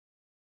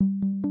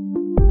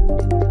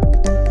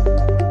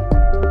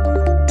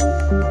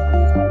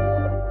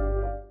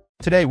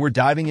Today, we're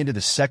diving into the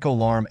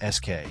Seco-Larm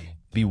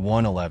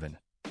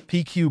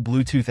SK-B111-PQ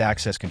Bluetooth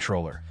access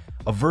controller,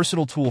 a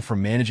versatile tool for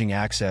managing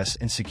access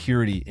and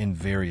security in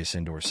various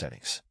indoor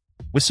settings.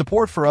 With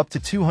support for up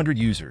to 200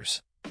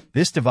 users,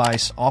 this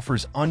device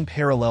offers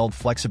unparalleled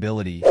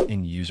flexibility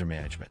in user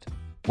management.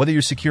 Whether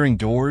you're securing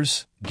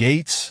doors,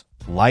 gates,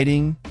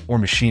 lighting, or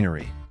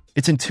machinery,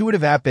 its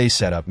intuitive app-based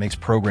setup makes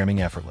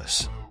programming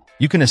effortless.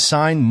 You can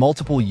assign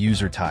multiple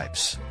user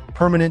types,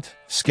 permanent,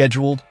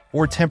 scheduled,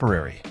 or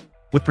temporary,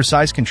 with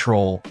precise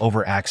control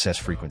over access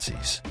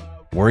frequencies.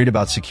 Worried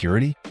about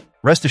security?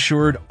 Rest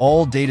assured,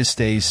 all data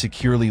stays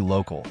securely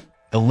local,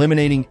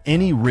 eliminating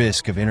any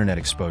risk of internet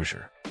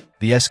exposure.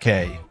 The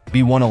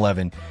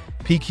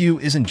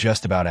SK-B111-PQ isn't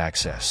just about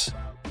access,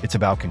 it's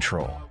about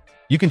control.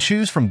 You can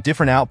choose from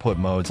different output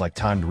modes like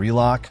timed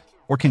relock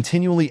or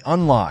continually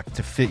unlock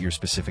to fit your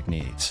specific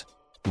needs.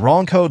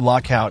 Wrong code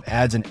lockout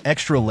adds an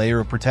extra layer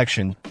of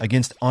protection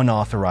against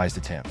unauthorized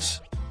attempts.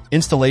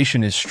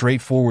 Installation is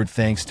straightforward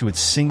thanks to its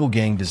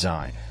single-gang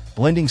design,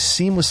 blending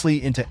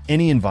seamlessly into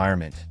any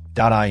environment.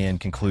 In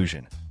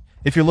conclusion,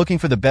 if you're looking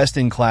for the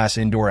best-in-class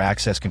indoor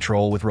access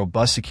control with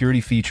robust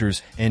security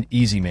features and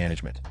easy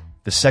management,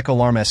 the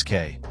Seco-Larm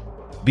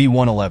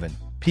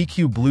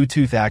SK-B111-PQ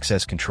Bluetooth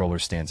access controller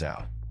stands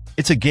out.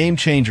 It's a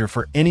game-changer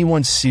for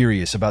anyone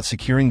serious about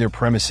securing their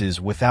premises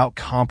without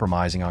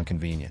compromising on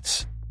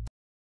convenience.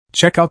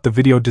 Check out the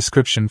video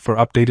description for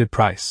updated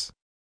price.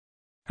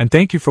 And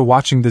thank you for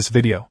watching this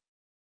video.